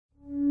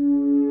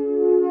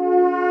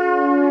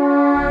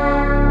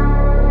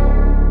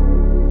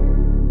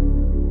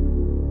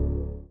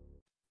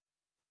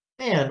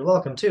and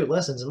welcome to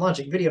Lessons in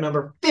Logic video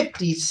number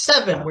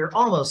 57. We're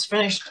almost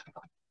finished,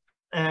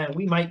 and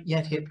we might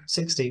yet hit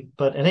 60,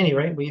 but at any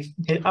rate, we've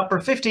hit upper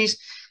 50s,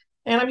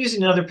 and I'm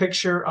using another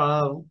picture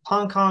of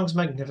Hong Kong's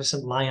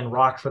magnificent Lion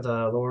Rock for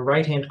the lower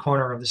right-hand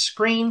corner of the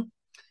screen,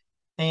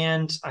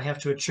 and I have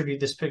to attribute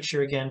this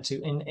picture again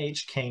to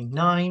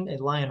NHK9,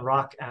 a Lion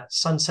Rock at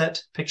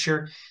sunset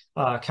picture.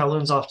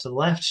 Kowloon's off to the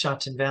left,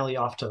 Shantung Valley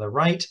off to the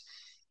right,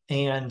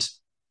 and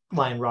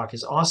Lion Rock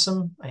is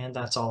awesome, and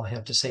that's all I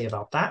have to say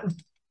about that.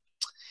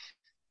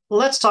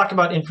 Let's talk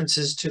about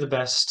inferences to the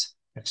best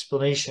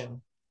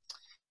explanation.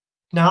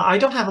 Now, I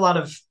don't have a lot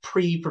of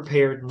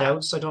pre-prepared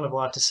notes. I don't have a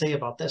lot to say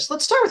about this.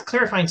 Let's start with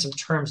clarifying some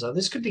terms, though.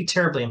 This could be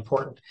terribly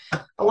important.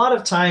 A lot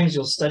of times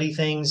you'll study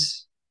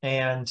things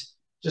and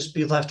just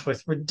be left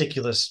with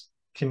ridiculous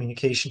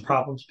communication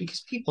problems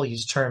because people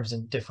use terms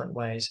in different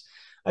ways.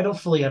 I don't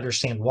fully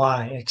understand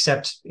why,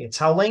 except it's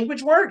how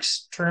language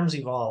works. Terms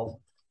evolve.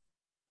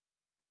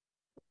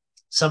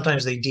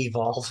 Sometimes they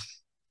devolve.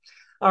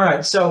 All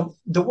right, so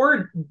the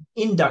word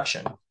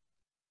induction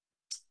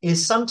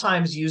is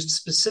sometimes used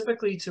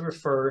specifically to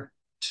refer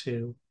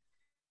to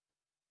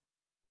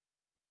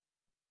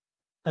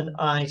an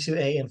I to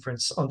A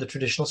inference on the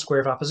traditional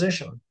square of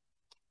opposition,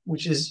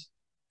 which is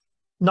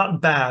not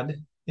bad.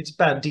 It's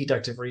bad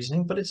deductive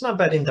reasoning, but it's not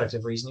bad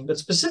inductive reasoning. But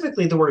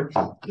specifically, the word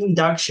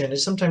induction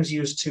is sometimes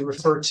used to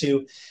refer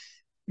to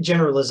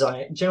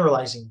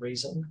generalizing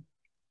reason.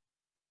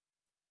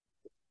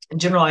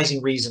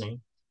 Generalizing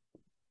reasoning,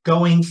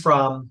 going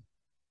from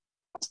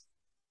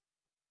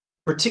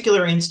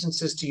particular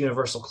instances to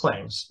universal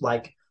claims,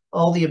 like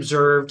all the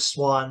observed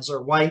swans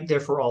are white,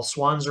 therefore all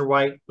swans are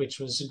white, which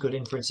was a good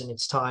inference in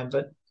its time,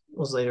 but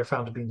was later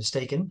found to be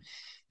mistaken,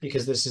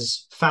 because this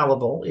is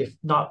fallible. If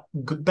not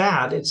good,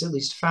 bad, it's at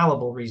least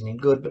fallible reasoning,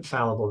 good but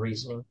fallible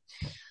reasoning.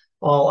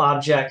 All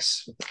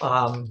objects,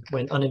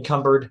 when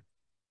unencumbered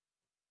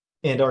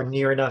and are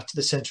near enough to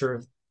the center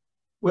of,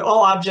 well,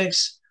 all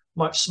objects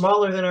much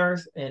smaller than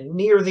Earth and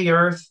near the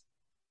Earth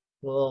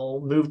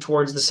will move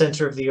towards the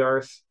center of the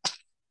Earth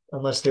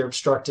unless they're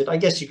obstructed. I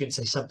guess you can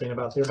say something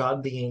about there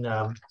not being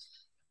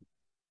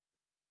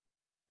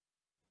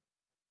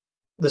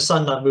the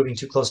sun not moving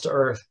too close to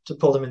Earth to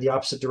pull them in the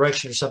opposite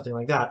direction or something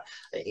like that.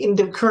 In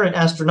the current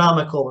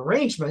astronomical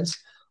arrangements,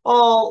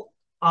 all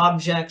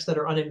objects that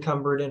are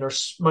unencumbered and are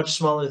much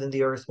smaller than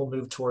the Earth will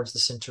move towards the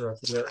center of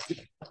the Earth,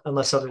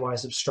 unless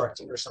otherwise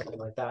obstructed or something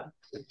like that.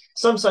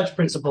 Some such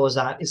principle as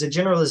that is a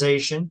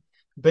generalization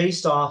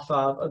based off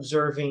of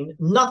observing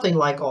nothing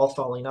like all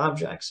falling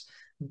objects.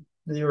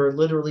 There are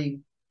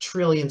literally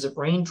trillions of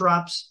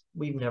raindrops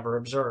we've never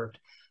observed.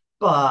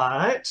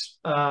 But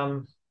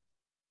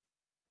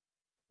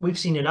we've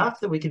seen enough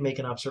that we can make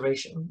an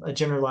observation, a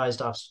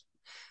generalized observation.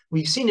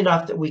 We've seen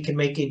enough that we can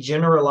make a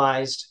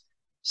generalized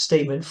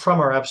statement from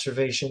our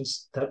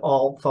observations that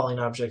all falling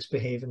objects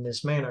behave in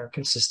this manner,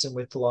 consistent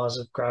with the laws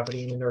of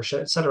gravity and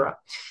inertia, etc.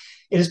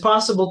 It is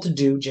possible to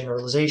do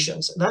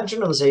generalizations. That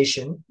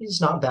generalization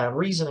is not bad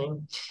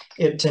reasoning.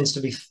 It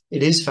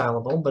is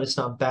fallible, but it's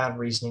not bad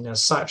reasoning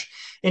as such.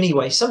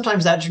 Anyway,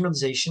 sometimes that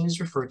generalization is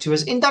referred to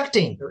as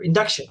inducting or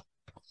induction.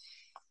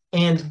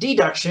 And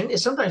deduction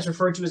is sometimes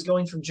referred to as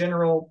going from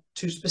general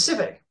to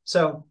specific.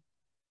 So,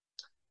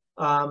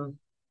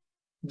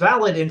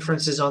 valid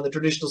inferences on the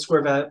traditional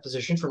square of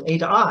opposition from A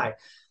to I.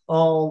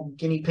 All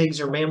guinea pigs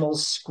are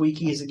mammals.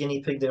 Squeaky is a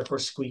guinea pig, therefore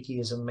Squeaky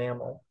is a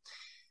mammal.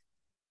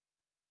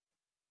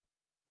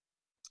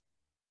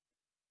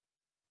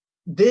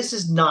 This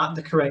is not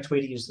the correct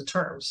way to use the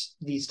terms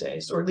these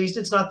days, or at least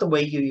it's not the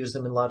way you use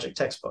them in logic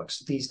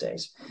textbooks these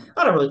days.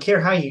 I don't really care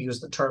how you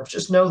use the terms.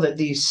 Just know that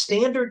the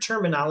standard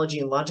terminology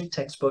in logic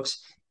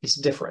textbooks is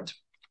different.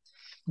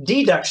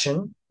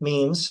 Deduction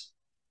means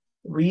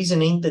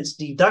reasoning that's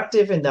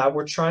deductive in that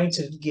we're trying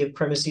to give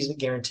premises that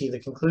guarantee the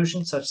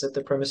conclusion such that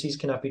the premises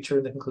cannot be true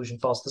and the conclusion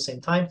false at the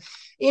same time.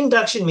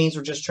 Induction means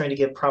we're just trying to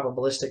give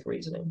probabilistic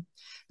reasoning.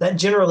 That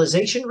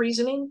generalization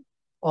reasoning,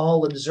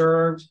 all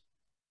observed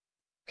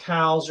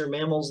cows are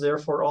mammals,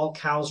 therefore all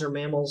cows are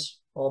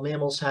mammals.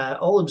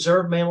 All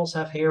observed mammals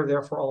have hair,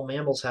 therefore all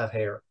mammals have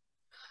hair.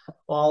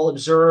 All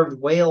observed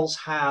whales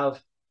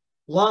have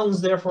lungs,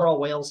 therefore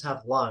all whales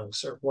have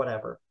lungs, or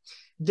whatever.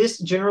 This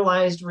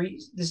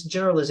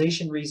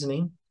generalization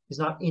reasoning is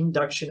not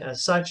induction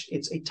as such.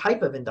 It's a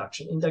type of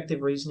induction.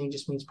 Inductive reasoning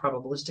just means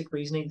probabilistic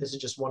reasoning. This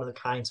is just one of the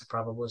kinds of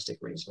probabilistic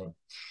reasoning.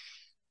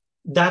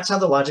 That's how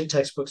the logic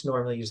textbooks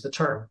normally use the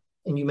term.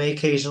 And you may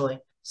occasionally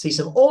see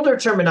some older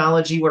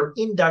terminology where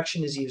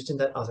induction is used in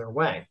that other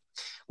way.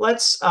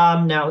 Let's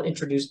now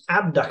introduce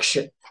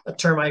abduction, a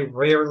term I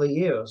rarely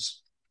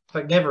use, in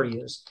fact, never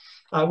use.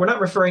 We're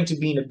not referring to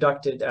being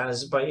abducted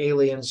as by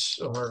aliens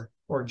or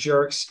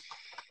jerks.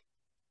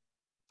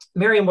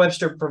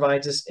 Merriam-Webster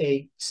provides us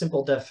a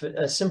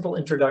simple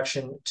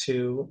introduction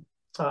to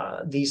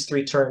these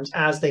three terms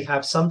as they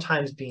have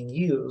sometimes been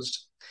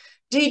used.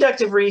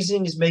 Deductive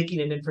reasoning is making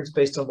an inference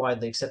based on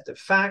widely accepted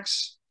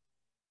facts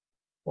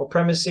or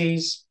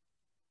premises.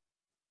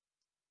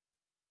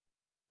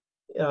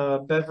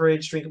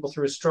 beverage drinkable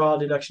through a straw.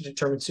 Deduction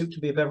determines soup to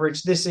be a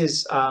beverage. This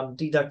is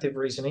deductive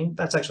reasoning.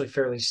 That's actually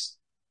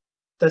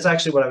that's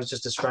actually what I was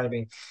just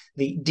describing,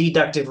 the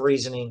deductive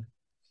reasoning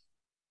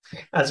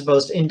as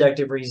opposed to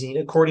inductive reasoning,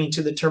 according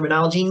to the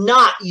terminology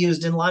not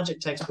used in logic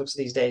textbooks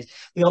these days,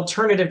 the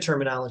alternative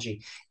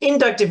terminology.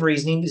 Inductive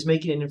reasoning is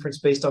making an inference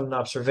based on an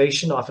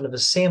observation, often of a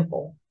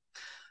sample.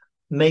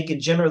 Make a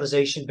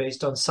generalization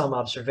based on some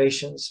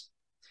observations.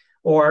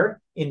 Or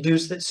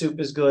induce that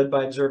soup is good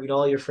by observing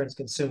all your friends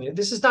consuming it.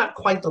 This is not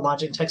quite the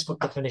logic textbook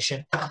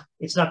definition.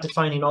 It's not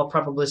defining all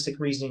probabilistic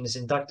reasoning as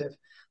inductive.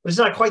 But it's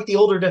not quite the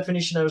older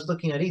definition I was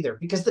looking at either,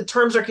 because the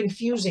terms are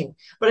confusing.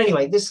 But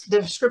anyway, this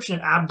description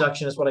of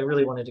abduction is what I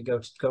really wanted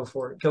to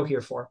go here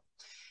for.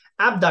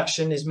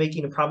 Abduction is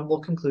making a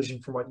probable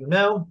conclusion from what you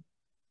know.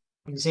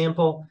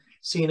 Example,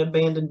 see an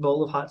abandoned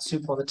bowl of hot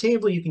soup on the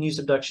table. You can use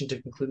abduction to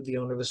conclude the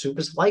owner of the soup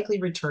is likely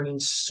returning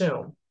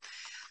soon.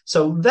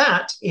 So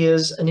that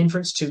is an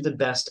inference to the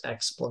best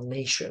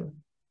explanation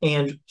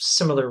and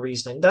similar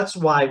reasoning. That's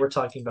why we're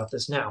talking about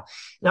this now.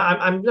 Now,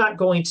 I'm not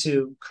going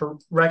to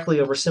correctly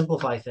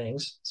oversimplify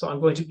things. So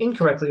I'm going to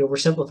incorrectly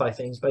oversimplify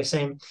things by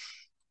saying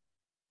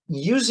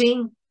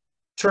using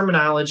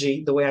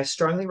terminology the way I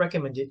strongly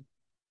recommend it,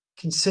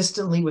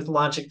 consistently with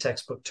logic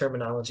textbook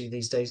terminology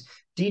these days.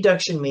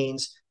 Deduction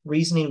means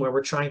reasoning where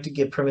we're trying to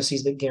give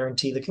premises that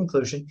guarantee the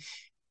conclusion.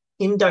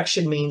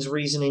 Induction means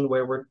reasoning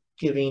where we're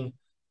giving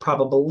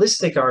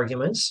probabilistic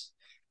arguments.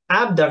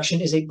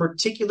 Abduction is a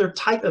particular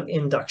type of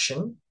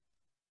induction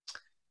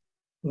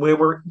where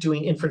we're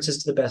doing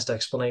inferences to the best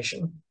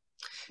explanation.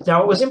 Now,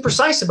 what was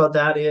imprecise about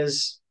that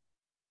is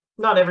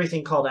not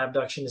everything called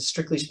abduction is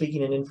strictly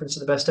speaking an inference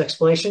to the best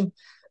explanation,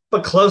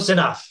 but close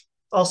enough.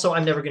 Also,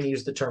 I'm never going to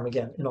use the term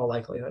again in all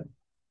likelihood.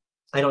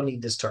 I don't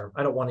need this term.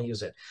 I don't want to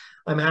use it.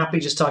 I'm happy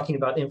just talking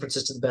about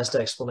inferences to the best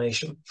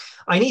explanation.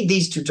 I need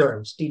these two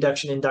terms,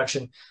 deduction,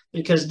 induction,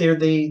 because they're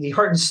the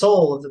heart and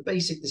soul of the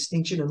basic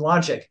distinction in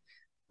logic,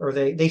 or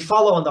they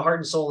follow on the heart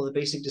and soul of the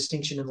basic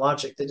distinction in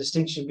logic, the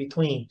distinction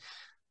between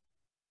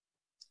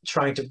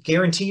trying to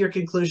guarantee your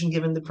conclusion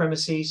given the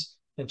premises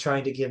and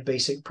trying to give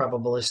basic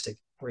probabilistic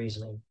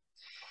reasoning.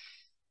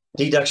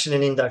 Deduction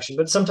and induction,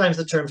 but sometimes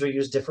the terms are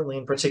used differently.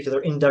 In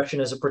particular, induction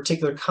as a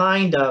particular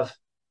kind of,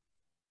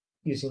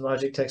 using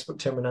logic textbook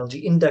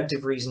terminology,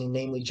 inductive reasoning,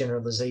 namely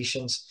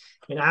generalizations,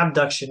 and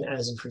abduction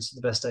as inference to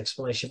the best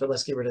explanation. But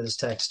let's get rid of this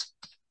text.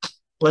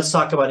 Let's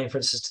talk about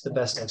inferences to the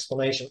best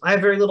explanation. I have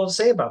very little to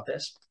say about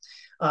this.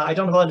 I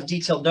don't have a lot of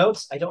detailed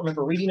notes. I don't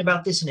remember reading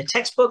about this in a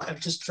textbook. I'm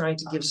just trying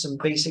to give some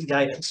basic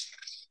guidance.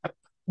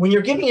 When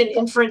you're giving an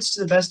inference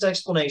to the best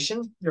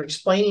explanation, you're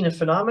explaining a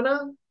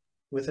phenomenon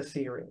with a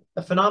theory.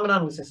 A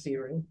phenomenon with a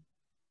theory.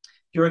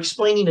 You're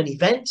explaining an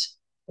event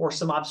or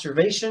some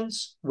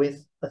observations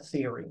with a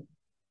theory.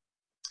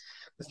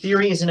 The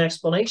theory is an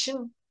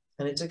explanation,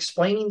 and it's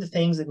explaining the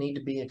things that need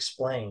to be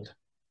explained.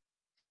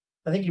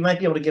 I think you might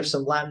be able to give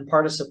some Latin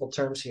participle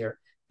terms here.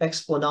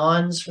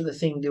 Explanans for the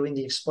thing doing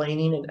the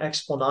explaining, and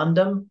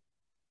explanandum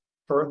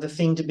for the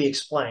thing to be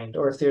explained.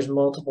 Or if there's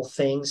multiple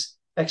things,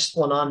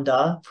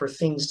 explananda for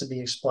things to be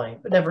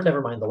explained. But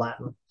never mind the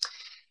Latin.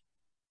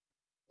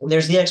 And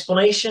there's the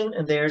explanation,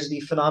 and there's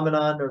the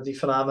phenomenon or the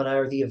phenomena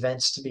or the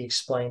events to be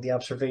explained, the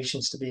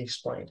observations to be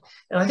explained.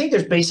 And I think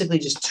there's basically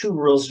just two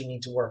rules you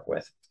need to work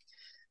with.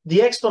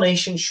 The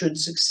explanation should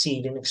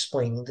succeed in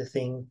explaining the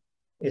thing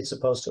it's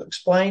supposed to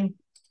explain.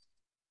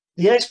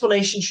 The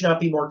explanation should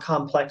not be more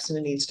complex than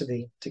it needs to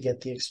be to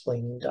get the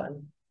explaining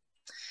done.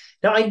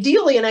 Now,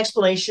 ideally, an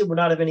explanation would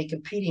not have any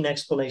competing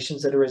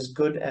explanations that are as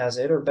good as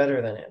it or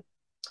better than it.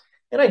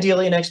 And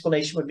ideally, an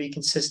explanation would be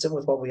consistent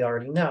with what we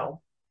already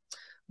know.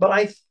 But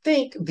I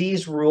think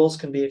these rules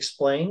can be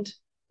explained.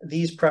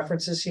 These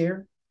preferences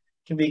here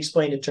can be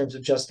explained in terms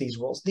of just these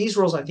rules. These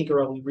rules, I think,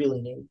 are all we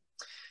really need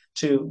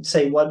to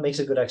say what makes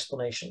a good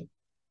explanation.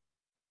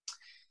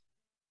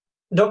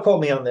 Don't quote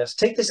me on this.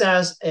 Take this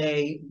as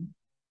a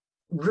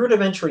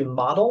rudimentary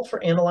model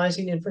for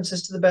analyzing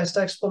inferences to the best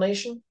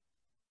explanation.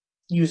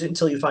 Use it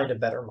until you find a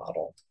better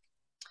model.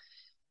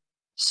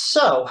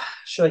 So,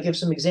 should I give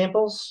some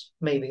examples?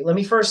 Maybe. Let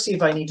me first see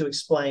if I need to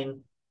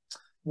explain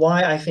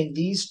why I think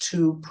these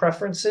two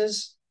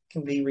preferences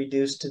can be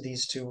reduced to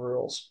these two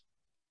rules.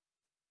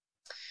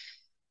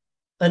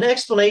 An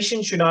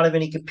explanation should not have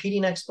any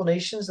competing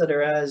explanations that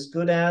are as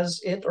good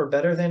as it or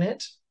better than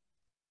it.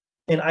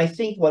 And I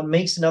think what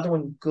makes another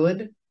one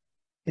good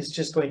is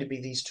just going to be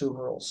these two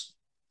rules.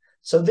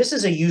 So this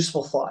is a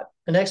useful thought.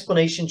 An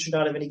explanation should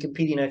not have any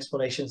competing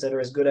explanations that are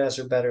as good as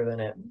or better than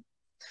it.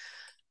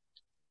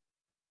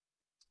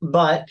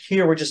 But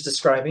here we're just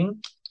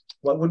describing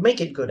what would make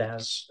it good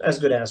as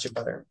good as or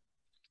better.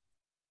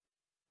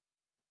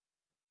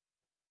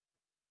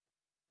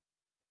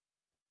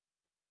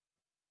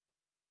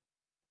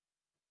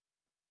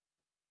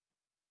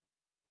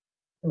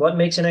 What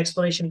makes an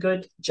explanation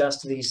good?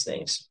 Just these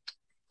things.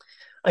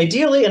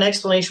 Ideally, an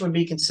explanation would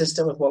be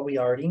consistent with what we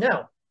already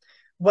know.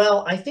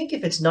 Well, I think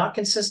if it's not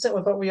consistent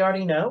with what we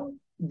already know,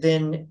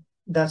 then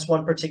that's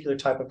one particular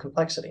type of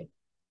complexity.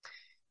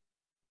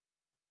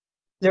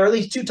 there are at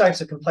least two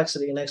types of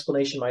complexity an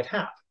explanation might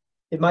have.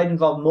 It might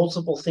involve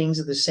multiple things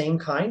of the same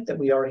kind that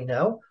we already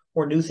know,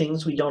 or new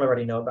things we don't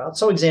already know about.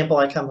 So example,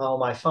 I come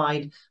home, I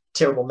find a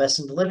terrible mess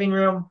in the living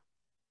room.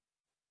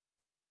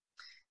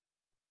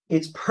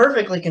 It's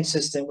perfectly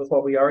consistent with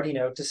what we already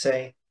know to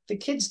say the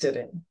kids did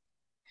it.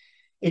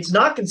 It's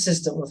not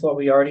consistent with what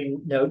we already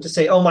know to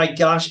say, oh my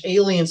gosh,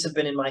 aliens have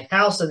been in my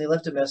house and they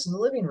left a mess in the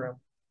living room.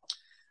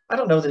 I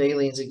don't know that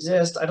aliens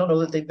exist. I don't know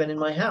that they've been in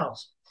my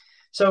house.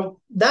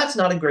 So that's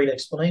not a great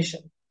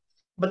explanation.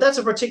 But that's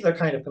a particular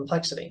kind of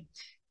complexity.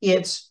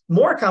 It's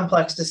more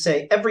complex to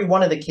say every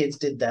one of the kids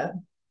did that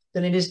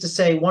than it is to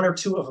say one or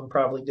two of them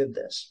probably did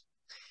this.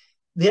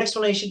 The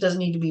explanation doesn't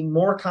need to be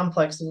more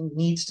complex than it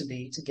needs to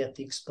be to get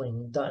the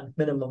explaining done.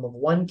 Minimum of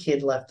one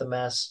kid left the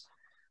mess.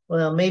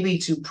 Well, maybe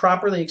to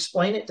properly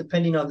explain it,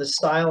 depending on the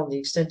style and the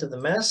extent of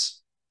the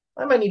mess,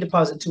 I might need to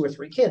posit 2 or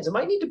 3 kids. It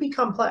might need to be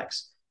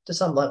complex to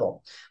some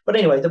level. But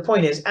anyway, the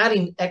point is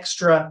adding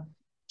extra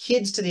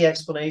kids to the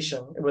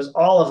explanation, it was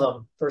all of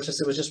them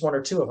versus it was just 1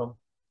 or 2 of them,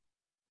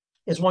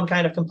 is one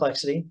kind of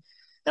complexity.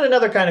 And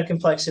another kind of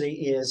complexity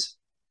is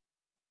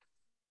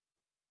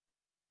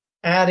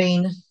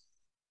adding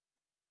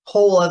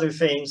whole other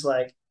things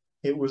like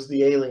it was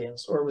the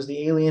aliens, or it was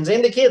the aliens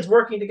and the kids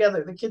working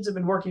together. The kids have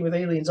been working with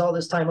aliens all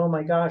this time. Oh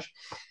my gosh.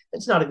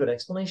 It's not a good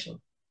explanation.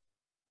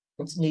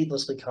 It's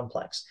needlessly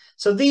complex.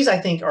 So these, I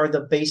think, are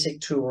the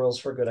basic 2 rules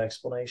for good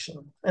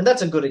explanation. And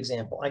that's a good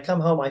example. I come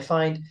home, I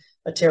find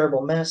a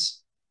terrible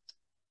mess.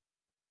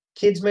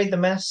 Kids made the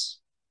mess.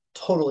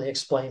 Totally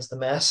explains the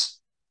mess.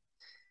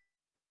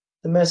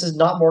 The mess is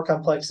not more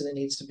complex than it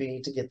needs to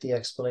be to get the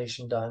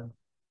explanation done.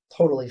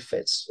 Totally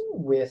fits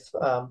with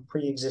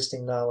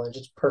pre-existing knowledge.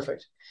 It's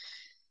perfect.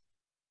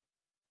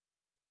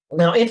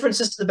 Now,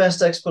 inferences to the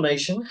best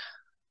explanation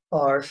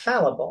are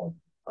fallible.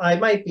 I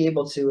might be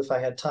able to, if I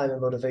had time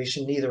and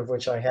motivation, neither of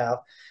which I have,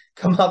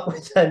 come up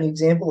with an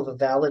example of a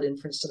valid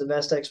inference to the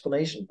best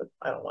explanation, but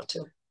I don't want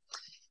to.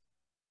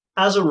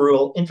 As a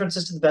rule,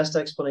 inferences to the best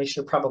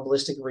explanation are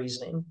probabilistic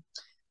reasoning.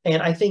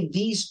 And I think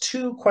these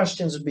 2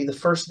 questions would be the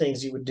first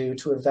things you would do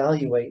to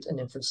evaluate an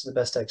inference to the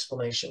best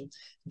explanation.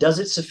 Does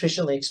it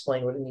sufficiently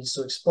explain what it needs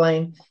to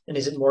explain? And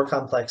is it more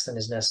complex than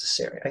is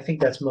necessary? I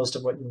think that's most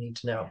of what you need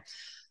to know.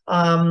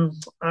 I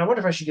wonder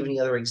if I should give any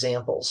other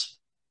examples.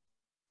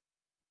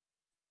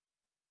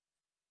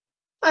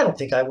 I don't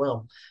think I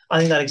will. I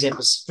think that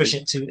example is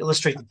sufficient to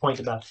illustrate the point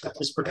about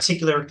this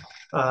particular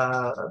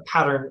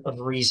pattern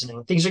of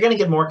reasoning. Things are going to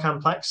get more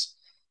complex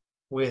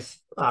with,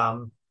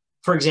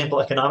 for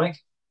example, economic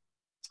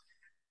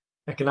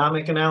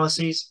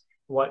analyses,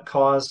 what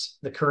caused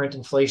the current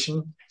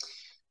inflation.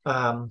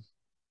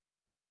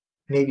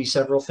 Maybe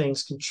several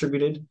things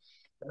contributed.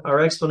 Our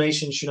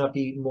explanation should not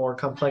be more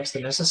complex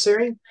than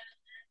necessary,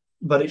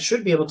 but it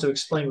should be able to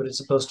explain what it's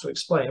supposed to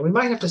explain. We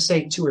might have to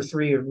say 2 or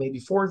 3 or maybe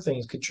 4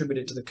 things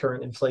contributed to the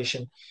current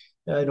inflation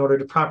in order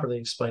to properly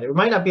explain it. We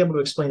might not be able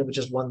to explain it with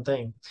just one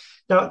thing.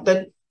 Now,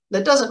 that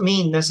doesn't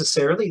mean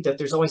necessarily that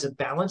there's always a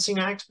balancing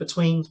act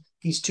between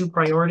these 2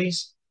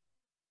 priorities,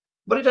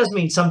 but it does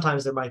mean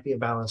sometimes there might be a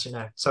balancing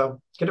act.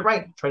 So get it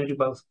right. Try to do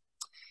both.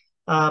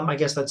 I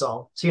guess that's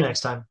all. See you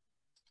next time.